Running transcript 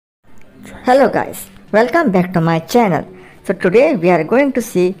Hello guys, welcome back to my channel. So today we are going to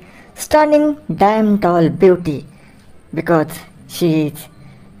see stunning damn tall beauty because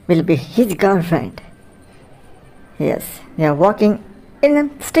will be his girlfriend. Yes, they are walking in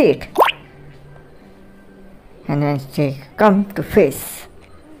a street and when she come to face.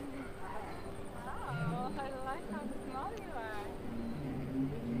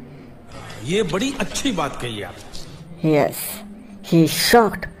 ये बड़ी अच्छी बात कही आप. Yes, he is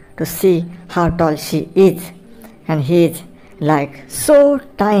shocked to see how tall she is, and he is like so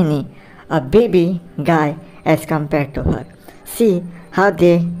tiny, a baby guy as compared to her. See how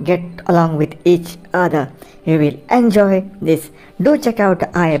they get along with each other. You will enjoy this. Do check out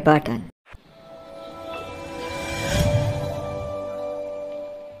the I button.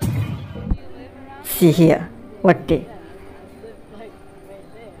 See here, what they.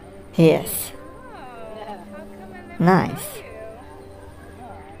 Yes. Nice.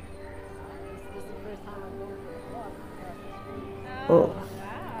 Oh.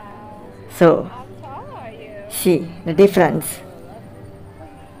 So, see the difference.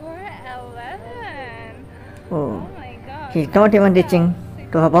 We're 11. Oh. My God. He's not even reaching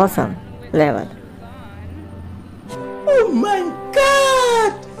to her bosom level. Oh my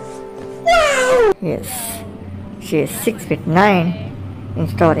God! Wow! Yes. She is 6'9"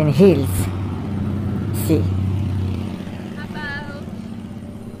 installed in heels. See. About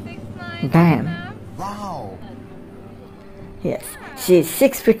 6'9". Damn. Wow! Yes. She is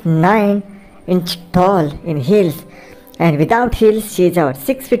 6'9" tall in heels, and without heels she is about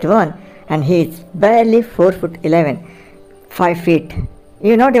 6'1", and he is barely 4'11", 5 feet.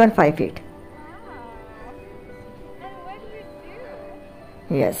 You're not even 5 feet. And what do you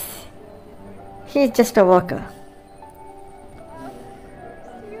do? Yes. He is just a walker.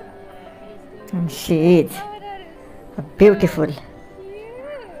 And she is Oh, that is a beautiful. cute.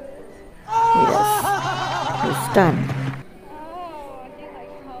 Yes. He's stunned. Oh, do you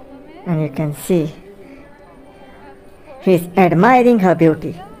like compliment? And you can see he's admiring her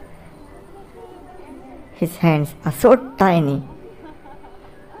beauty. His hands are so tiny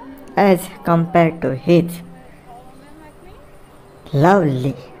as compared to his. Lovely.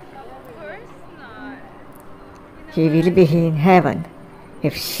 Of course not. He will be in heaven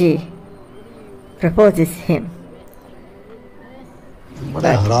if she proposes him.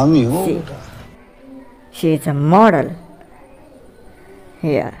 बड़ा हरामी हो See, she is a model.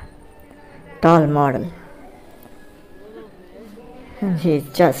 Here, tall model. And he is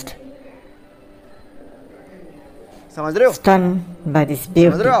just समझ रहे हो stunned by this समझ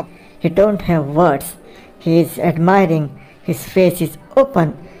beauty. रहे हो आप? He don't have words. He is admiring. His face is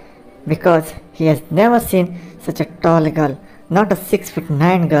open because he has never seen such a tall girl, not a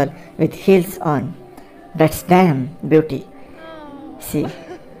 6'9" girl with heels on. That's damn beauty. See,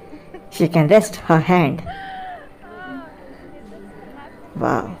 she can rest her hand.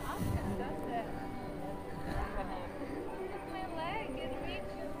 Wow. My leg, it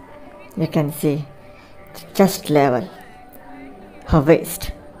reaches. You can see just level her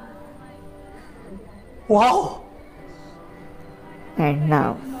waist. Wow! And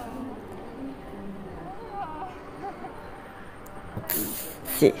now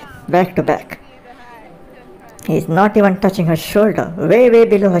see, back to back. He's not even touching her shoulder, way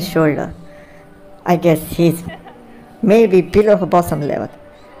below her shoulder. I guess he's maybe below her bosom level.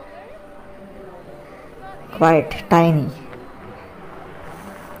 Quite tiny.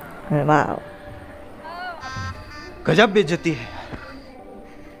 Wow. गजब बेइज्जती है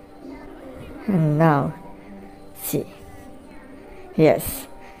And now, see. Yes,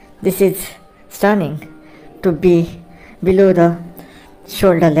 this is stunning to be below the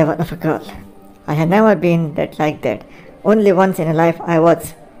shoulder level of a girl. I have never been like that. Only once in a life I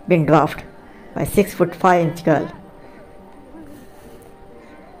was being dwarfed by 6'5" girl.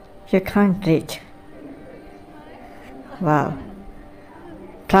 You can't reach. Wow.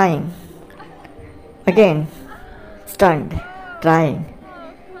 Trying. Again. Stunned. Trying.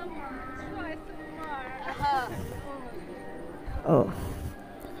 Try some more. Oh.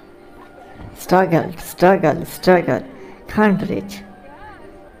 Struggle. Can't reach.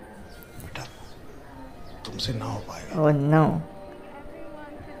 बेटा तुमसे ना हो पाएगा Oh no.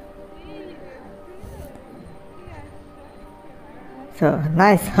 So,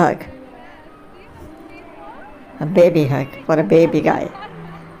 nice hug. A baby hug for a baby guy.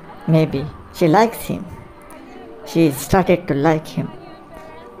 Maybe she likes him. She started to like him.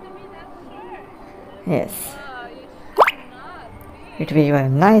 Yes. Oh, you should not be It will be a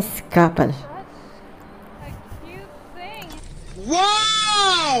nice couple. a cute thing.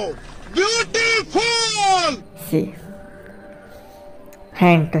 Wow! Beautiful! See.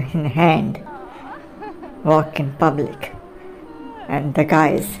 hand in hand, walk in public, and the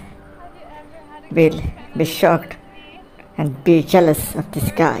guys will be shocked and be jealous of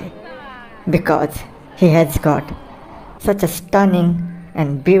this guy because he has got such a stunning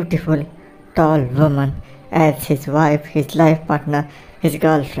and beautiful tall woman as his wife, his life partner, his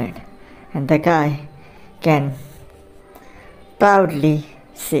girlfriend, and the guy can proudly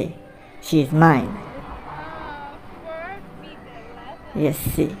say, she is mine. Yes,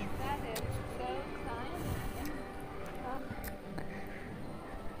 see.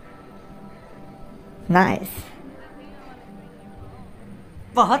 Nice.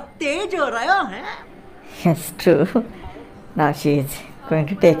 बहुत तेज हो रहा है. Yes, true. Now she is going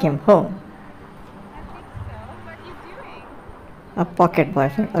to take him home. What are you doing? A pocket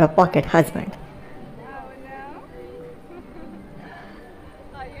boyfriend or a pocket husband. Oh no.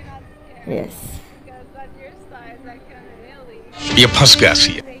 Oh, you're not scared. Yes. Because at your size, I can really ये फंस गया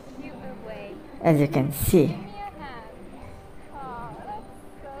सी take you away. As you can see, Give me your hand. Oh, that's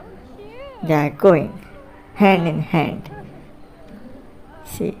so cute. they are going hand in hand.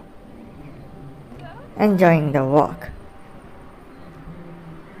 See, enjoying the walk.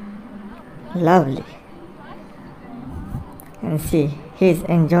 Lovely. And see, he is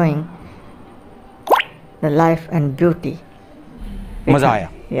enjoying the life and beauty. मजा आया.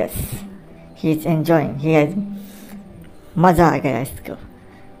 Yes, he is enjoying. He has मजा आ गया इसको,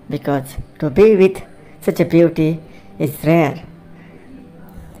 because to be with such a beauty is rare.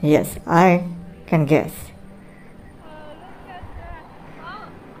 Yes, I can guess. Oh,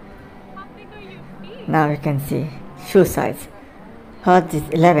 how big are your feet? Now you can see shoe size. Hers is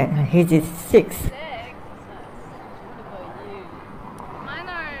 11 and his is 6. 6. What about you? Mine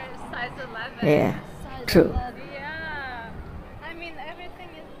are size 11. Yeah, true. Yeah. I mean, everything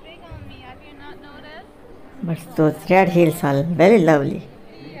is big on me. Have you not noticed? But those red heels are very lovely.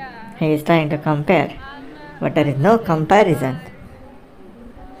 Yeah. He is trying to compare, but there is no comparison. Well,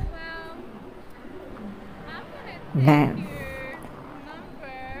 I'm gonna Damn. take your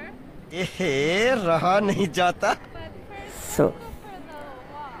number, ए रहा नहीं जाता. but first So go for the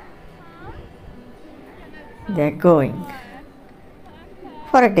walk, huh? they are going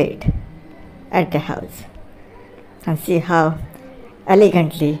for a date at the house. And see how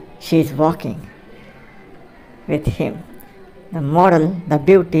elegantly she is walking with him. The model, the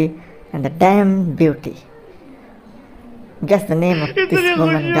beauty, and the damn beauty. Guess the name of this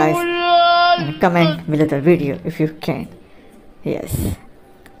woman, guys, and comment below the video if you can. Yes,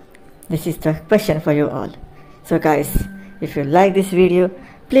 this is the question for you all. So guys, if you like this video,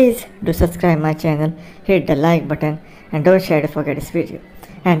 please do subscribe my channel, hit the like button, and don't share to forget this video.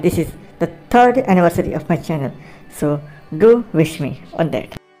 And this is the 3rd anniversary of my channel, so do wish me on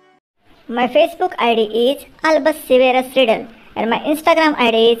that. My Facebook ID is Albus Severus Riddle and my Instagram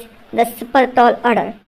ID is The Super Tall Order.